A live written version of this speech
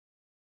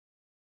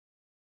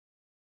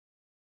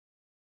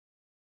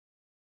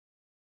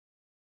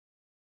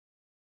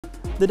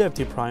The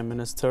Deputy Prime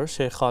Minister,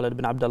 Sheikh Khalid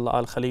bin Abdullah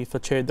Al Khalifa,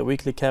 chaired the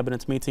weekly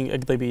cabinet meeting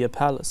at Gdaybiya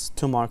Palace.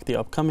 To mark the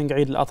upcoming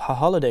Eid al-Adha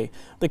holiday,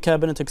 the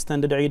cabinet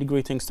extended Eid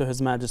greetings to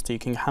His Majesty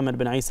King Hamad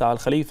bin Isa Al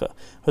Khalifa,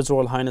 His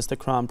Royal Highness the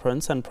Crown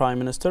Prince and Prime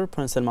Minister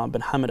Prince Salman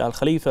bin Hamad Al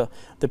Khalifa,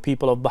 the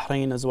people of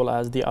Bahrain as well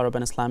as the Arab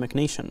and Islamic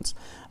nations.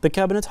 The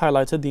cabinet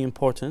highlighted the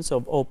importance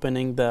of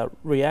opening the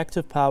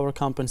reactive power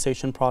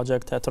compensation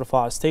project at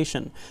Rafah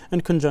Station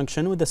in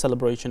conjunction with the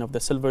celebration of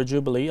the Silver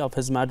Jubilee of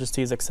His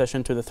Majesty's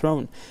accession to the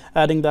throne,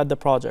 adding that the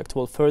project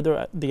will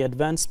further the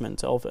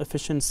advancement of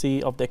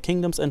efficiency of the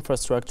kingdom's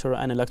infrastructure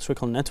and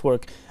electrical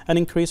network and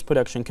increase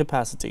production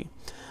capacity.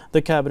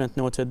 The cabinet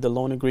noted the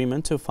loan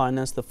agreement to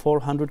finance the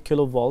 400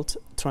 kilovolt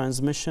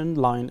transmission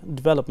line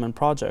development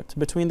project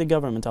between the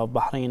government of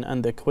Bahrain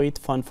and the Kuwait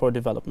Fund for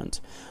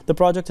Development. The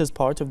project is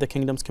part of the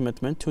kingdom's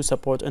commitment to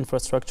support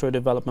infrastructure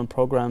development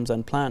programs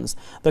and plans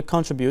that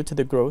contribute to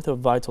the growth of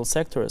vital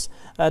sectors,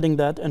 adding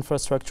that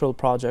infrastructural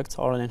projects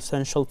are an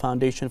essential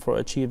foundation for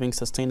achieving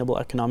sustainable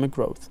economic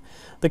growth.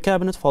 The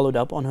cabinet followed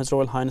up on His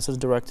Royal Highness's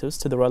directives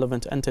to the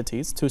relevant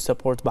entities to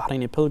support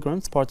Bahraini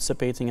pilgrims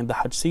participating in the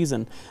Hajj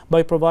season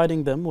by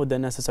providing them with the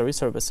necessary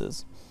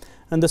services.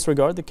 In this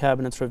regard, the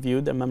cabinet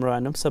reviewed a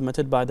memorandum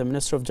submitted by the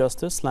Minister of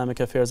Justice, Islamic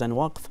Affairs and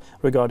Waqf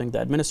regarding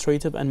the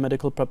administrative and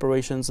medical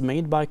preparations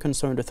made by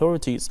concerned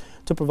authorities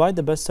to provide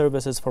the best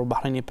services for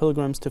Bahraini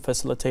pilgrims to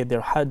facilitate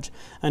their Hajj,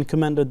 and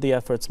commended the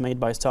efforts made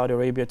by Saudi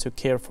Arabia to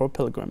care for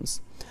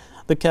pilgrims.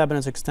 The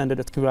cabinet extended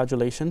its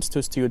congratulations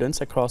to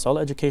students across all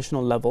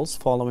educational levels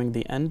following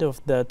the end of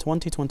the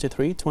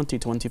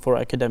 2023-2024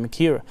 academic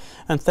year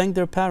and thanked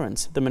their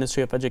parents, the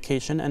Ministry of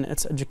Education and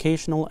its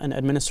educational and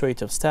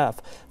administrative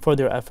staff for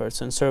their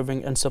efforts in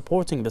serving and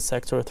supporting the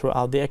sector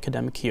throughout the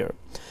academic year.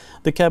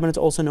 The cabinet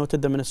also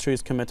noted the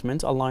ministry's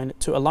commitment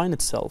to align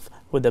itself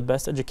with the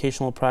best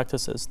educational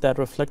practices that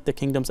reflect the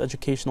kingdom's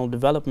educational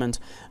development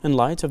in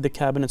light of the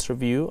cabinet's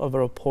review of a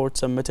report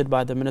submitted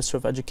by the Minister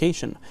of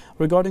Education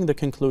regarding the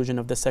conclusion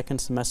of the second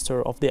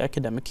semester of the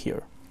academic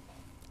year.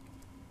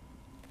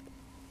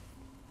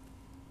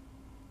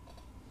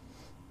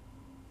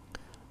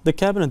 The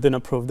cabinet then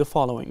approved the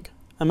following: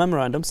 a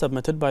memorandum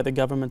submitted by the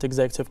Government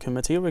Executive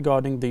Committee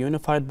regarding the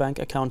Unified Bank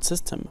Account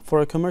System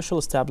for a Commercial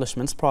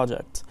Establishments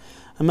project.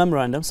 A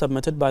memorandum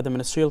submitted by the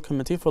Ministerial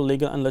Committee for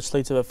Legal and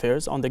Legislative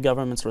Affairs on the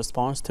government's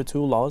response to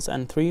 2 laws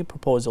and 3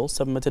 proposals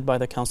submitted by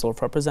the Council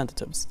of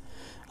Representatives.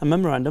 A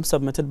memorandum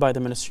submitted by the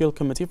Ministerial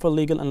Committee for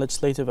Legal and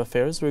Legislative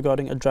Affairs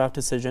regarding a draft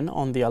decision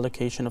on the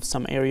allocation of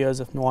some areas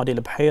of Wadi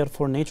al-Bahrain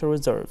for nature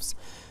reserves.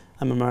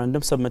 A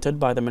memorandum submitted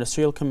by the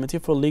Ministerial Committee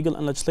for Legal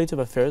and Legislative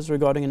Affairs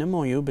regarding an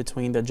MOU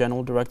between the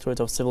General Directorate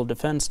of Civil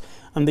Defense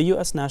and the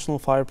U.S. National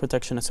Fire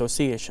Protection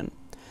Association.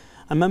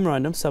 A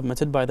memorandum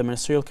submitted by the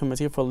Ministerial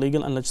Committee for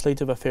Legal and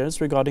Legislative Affairs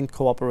regarding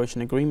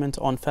cooperation agreement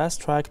on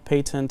fast-track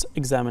patent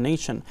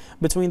examination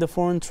between the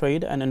Foreign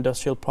Trade and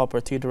Industrial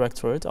Property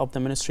Directorate of the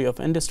Ministry of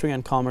Industry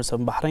and Commerce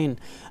of Bahrain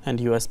and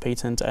U.S.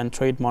 Patent and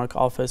Trademark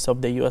Office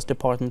of the U.S.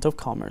 Department of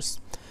Commerce.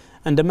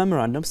 And a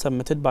memorandum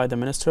submitted by the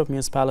Minister of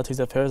Municipalities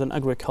Affairs and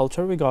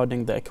Agriculture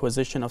regarding the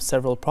acquisition of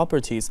several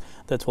properties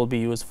that will be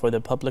used for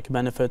the public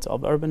benefit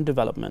of urban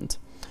development.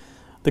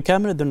 The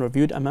cabinet then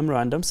reviewed a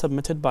memorandum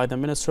submitted by the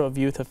Minister of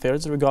Youth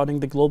Affairs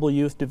regarding the Global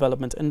Youth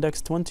Development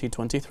Index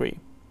 2023.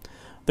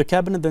 The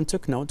cabinet then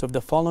took note of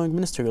the following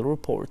ministerial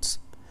reports: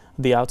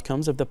 the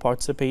outcomes of the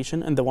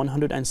participation in the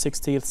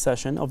 160th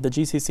session of the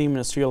GCC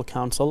Ministerial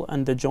Council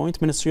and the joint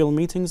ministerial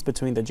meetings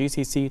between the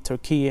GCC,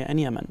 Turkey and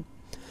Yemen.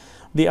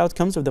 The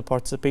outcomes of the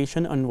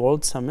participation in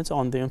World Summit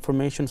on the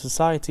Information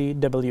Society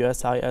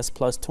WSIS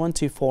Plus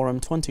 20 Forum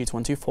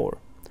 2024.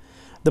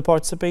 The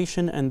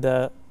participation in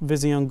the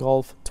Vision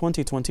Gulf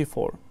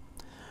 2024.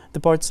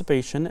 The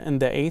participation in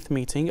the 8th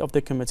meeting of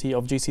the Committee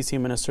of GCC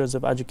Ministers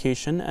of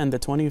Education and the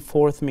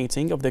 24th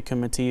meeting of the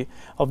Committee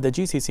of the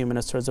GCC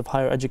Ministers of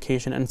Higher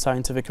Education and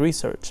Scientific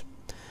Research.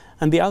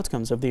 And the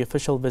outcomes of the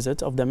official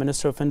visit of the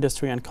Minister of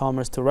Industry and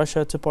Commerce to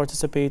Russia to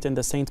participate in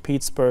the St.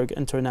 Petersburg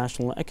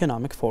International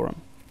Economic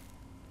Forum.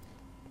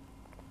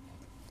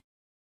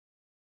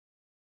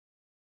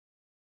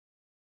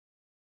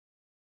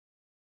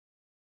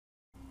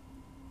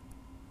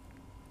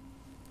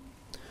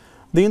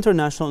 The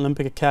International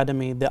Olympic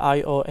Academy, the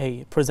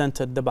IOA,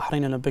 presented the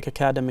Bahrain Olympic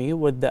Academy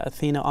with the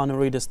Athena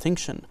Honorary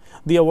Distinction.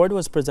 The award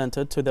was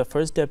presented to the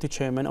first Deputy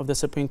Chairman of the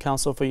Supreme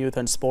Council for Youth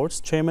and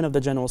Sports, Chairman of the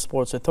General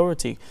Sports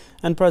Authority,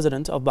 and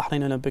President of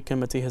Bahrain Olympic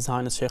Committee, His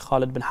Highness Sheikh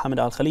Khalid bin Hamad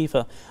Al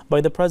Khalifa,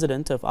 by the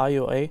President of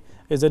IOA,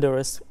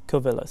 Isidoros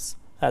Kovilis,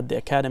 at the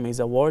Academy's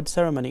award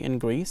ceremony in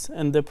Greece,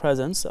 in the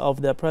presence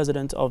of the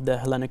President of the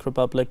Hellenic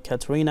Republic,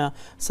 Katerina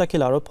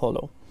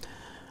Sakilaropoulou.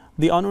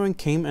 The honoring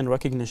came in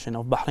recognition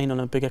of Bahrain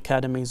Olympic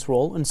Academy's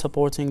role in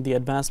supporting the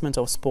advancement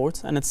of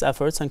sports and its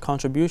efforts and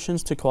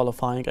contributions to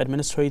qualifying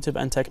administrative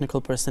and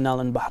technical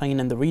personnel in Bahrain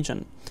and the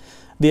region.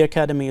 The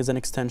academy is an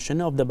extension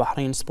of the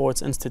Bahrain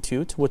Sports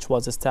Institute, which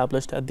was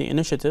established at the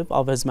initiative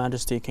of His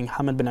Majesty King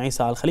Hamad bin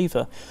Isa Al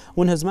Khalifa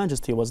when His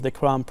Majesty was the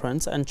Crown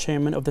Prince and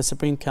Chairman of the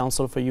Supreme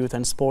Council for Youth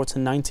and Sports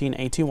in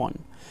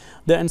 1981.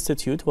 The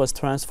institute was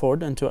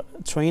transformed into a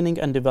training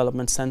and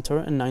development center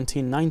in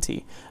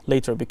 1990,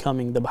 later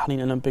becoming the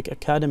Bahrain Olympic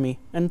Academy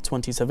in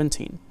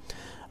 2017.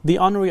 The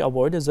honorary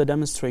award is a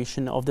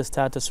demonstration of the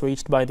status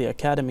reached by the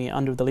Academy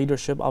under the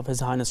leadership of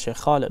His Highness Sheikh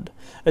Khalid.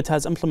 It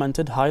has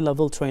implemented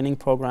high-level training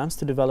programs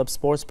to develop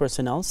sports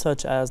personnel,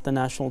 such as the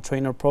National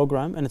Trainer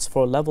Program in its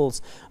 4 levels,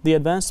 the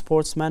Advanced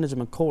Sports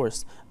Management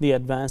course, the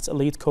Advanced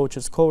Elite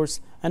Coaches course,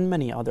 and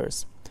many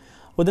others.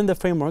 Within the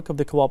framework of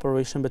the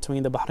cooperation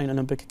between the Bahrain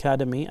Olympic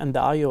Academy and the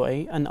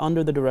IOA and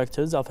under the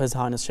directives of His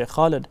Highness Sheikh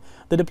Khalid,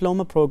 the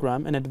diploma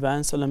program in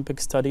Advanced Olympic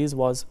Studies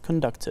was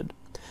conducted.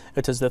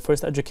 It is the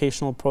first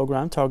educational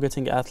program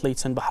targeting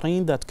athletes in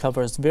Bahrain that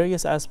covers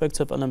various aspects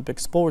of Olympic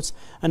sports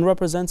and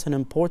represents an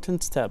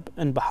important step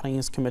in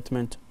Bahrain's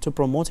commitment to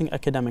promoting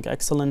academic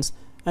excellence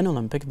and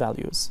Olympic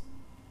values.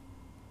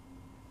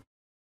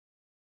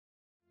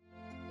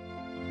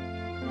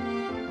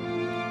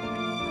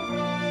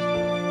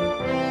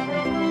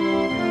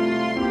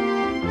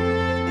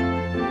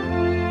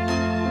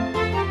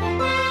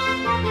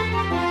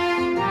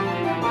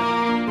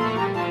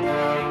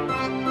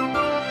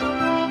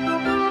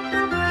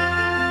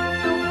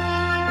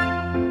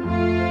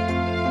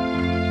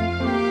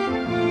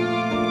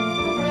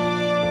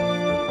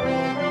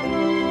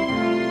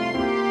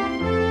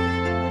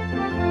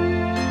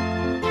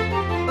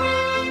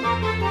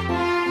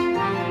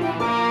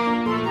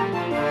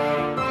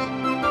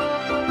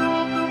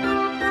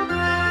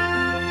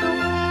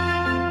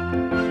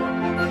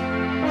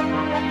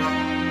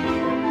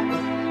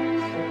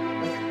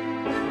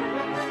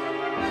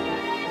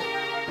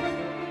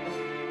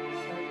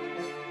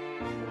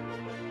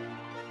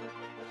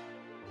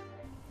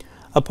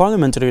 A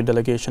parliamentary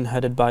delegation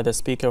headed by the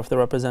Speaker of the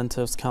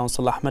Representatives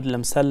Council, Ahmed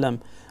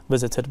Al-Msallam,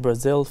 visited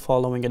Brazil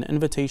following an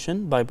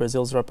invitation by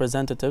Brazil's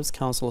Representatives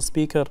Council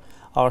Speaker,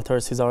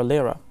 Arthur Cesar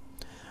Leira.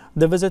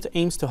 The visit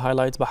aims to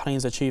highlight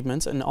Bahrain's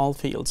achievements in all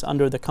fields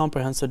under the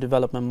comprehensive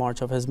development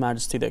march of His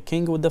Majesty the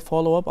King with the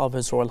follow-up of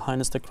His Royal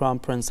Highness the Crown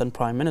Prince and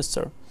Prime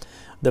Minister.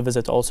 The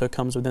visit also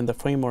comes within the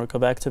framework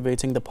of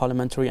activating the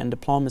parliamentary and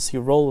diplomacy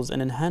roles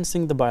in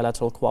enhancing the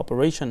bilateral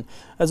cooperation,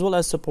 as well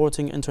as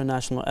supporting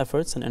international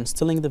efforts and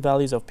instilling the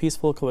values of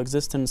peaceful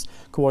coexistence,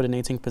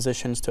 coordinating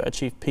positions to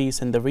achieve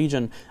peace in the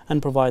region,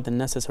 and provide the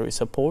necessary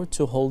support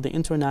to hold the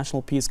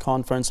International Peace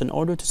Conference in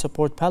order to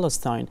support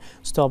Palestine,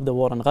 stop the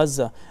war in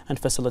Gaza, and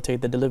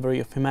facilitate the delivery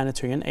of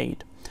humanitarian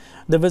aid.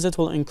 The visit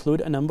will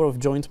include a number of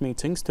joint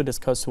meetings to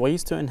discuss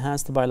ways to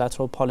enhance the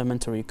bilateral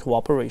parliamentary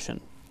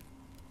cooperation.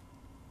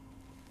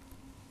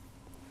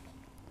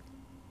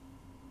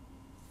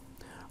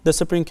 The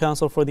Supreme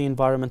Council for the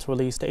Environment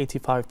released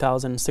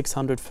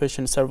 85,600 fish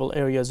in several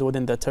areas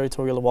within the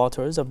territorial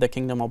waters of the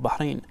Kingdom of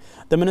Bahrain.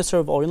 The Minister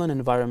of Oil and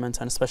Environment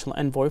and Special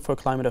Envoy for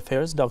Climate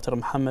Affairs, Dr.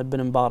 Mohammed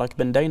bin Mubarak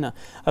bin Daina,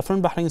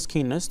 affirmed Bahrain's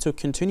keenness to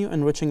continue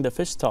enriching the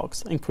fish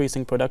stocks,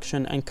 increasing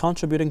production, and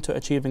contributing to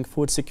achieving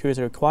food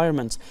security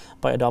requirements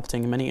by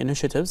adopting many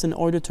initiatives in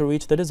order to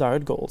reach the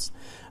desired goals.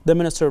 The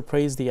Minister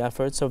praised the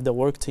efforts of the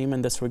work team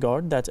in this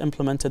regard that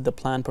implemented the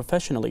plan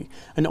professionally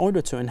in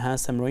order to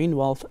enhance the marine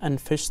wealth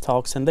and fish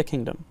stocks in the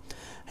kingdom.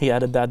 He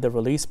added that the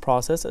release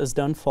process is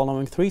done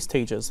following 3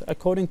 stages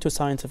according to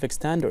scientific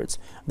standards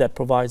that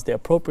provides the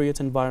appropriate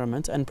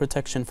environment and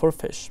protection for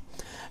fish.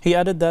 He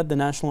added that the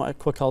National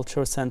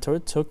Aquaculture Center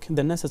took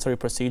the necessary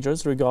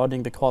procedures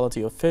regarding the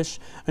quality of fish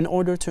in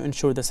order to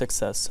ensure the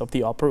success of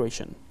the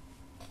operation.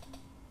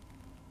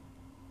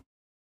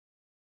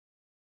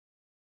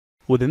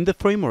 Within the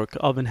framework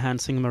of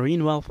enhancing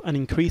marine wealth and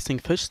increasing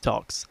fish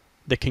stocks,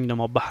 the Kingdom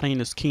of Bahrain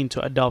is keen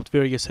to adopt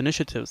various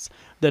initiatives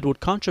that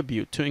would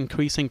contribute to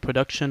increasing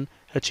production,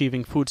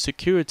 achieving food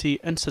security,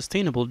 and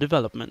sustainable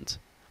development.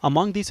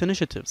 Among these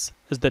initiatives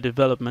is the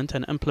development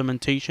and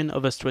implementation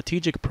of a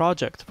strategic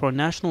project for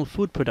national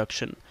food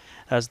production,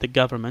 as the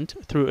government,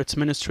 through its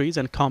ministries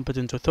and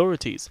competent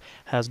authorities,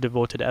 has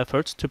devoted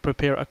efforts to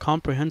prepare a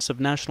comprehensive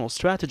national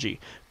strategy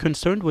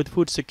concerned with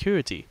food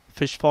security,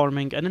 fish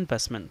farming, and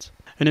investment.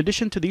 In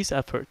addition to these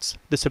efforts,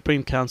 the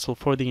Supreme Council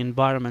for the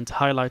Environment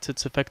highlights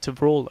its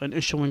effective role in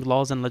issuing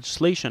laws and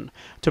legislation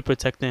to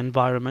protect the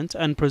environment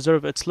and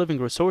preserve its living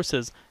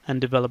resources and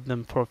develop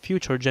them for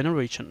future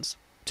generations.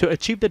 To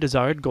achieve the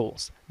desired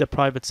goals, the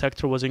private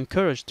sector was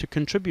encouraged to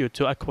contribute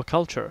to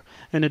aquaculture,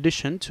 in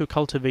addition to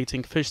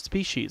cultivating fish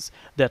species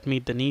that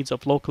meet the needs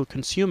of local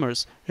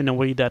consumers in a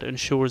way that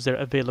ensures their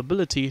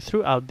availability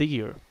throughout the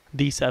year.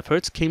 These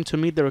efforts came to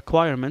meet the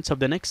requirements of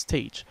the next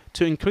stage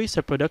to increase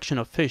the production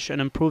of fish and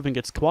improving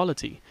its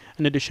quality,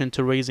 in addition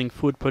to raising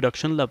food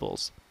production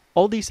levels.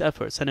 All these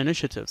efforts and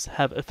initiatives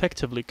have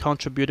effectively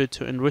contributed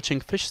to enriching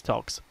fish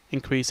stocks,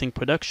 increasing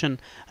production,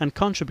 and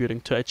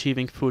contributing to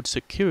achieving food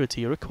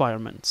security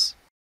requirements.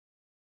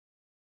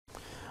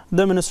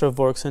 The Minister of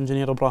Works,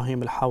 Engineer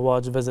Ibrahim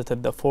Al-Hawaj,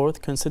 visited the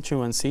 4th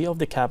constituency of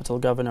the Capital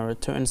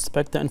Governorate to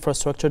inspect the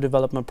infrastructure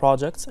development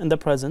projects in the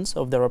presence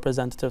of the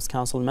Representatives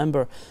Council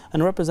member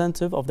and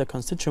representative of the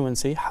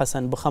constituency,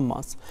 Hassan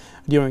Bukhammas.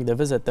 During the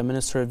visit, the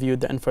Minister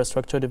reviewed the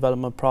infrastructure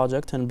development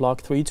project in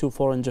Block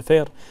 324 in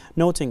Jafair,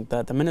 noting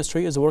that the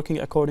Ministry is working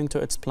according to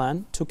its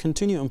plan to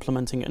continue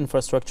implementing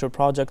infrastructure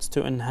projects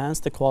to enhance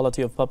the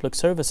quality of public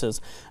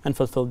services and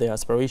fulfill the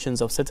aspirations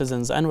of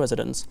citizens and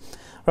residents.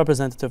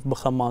 Representative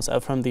Bukhammas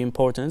affirmed the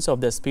importance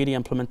of the speedy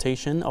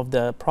implementation of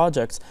the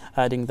projects,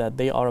 adding that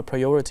they are a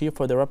priority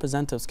for the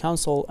Representatives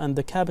Council and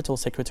the Capital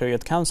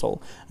Secretariat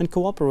Council in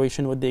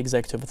cooperation with the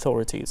executive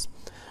authorities.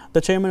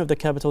 The chairman of the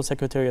Capital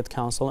Secretariat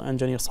Council,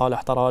 Engineer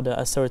Saleh Tarada,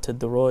 asserted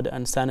the road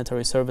and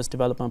sanitary service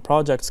development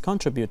projects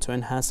contribute to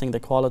enhancing the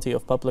quality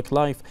of public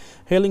life,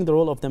 hailing the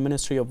role of the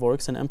Ministry of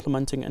Works in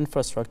implementing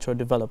infrastructure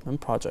development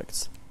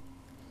projects.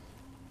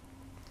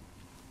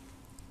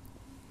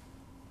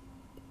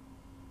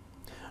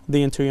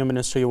 The Interior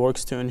Ministry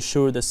works to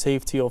ensure the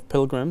safety of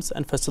pilgrims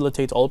and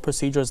facilitate all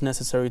procedures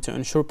necessary to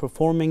ensure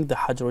performing the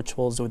Hajj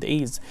rituals with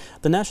ease.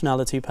 The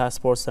Nationality,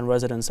 Passports and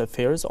Residence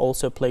Affairs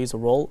also plays a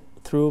role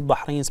through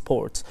Bahrain's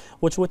ports,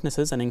 which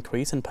witnesses an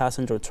increase in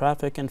passenger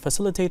traffic and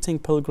facilitating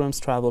pilgrims'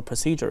 travel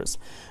procedures.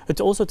 It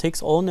also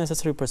takes all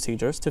necessary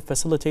procedures to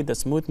facilitate the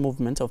smooth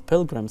movement of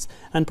pilgrims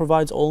and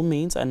provides all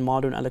means and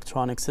modern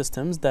electronic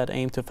systems that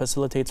aim to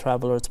facilitate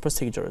travelers'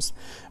 procedures.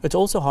 It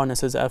also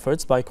harnesses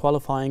efforts by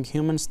qualifying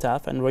human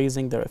staff and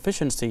raising their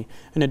efficiency,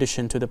 in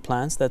addition to the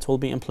plans that will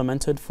be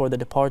implemented for the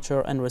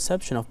departure and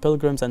reception of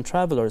pilgrims and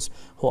travelers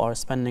who are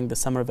spending the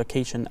summer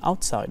vacation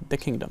outside the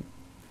kingdom.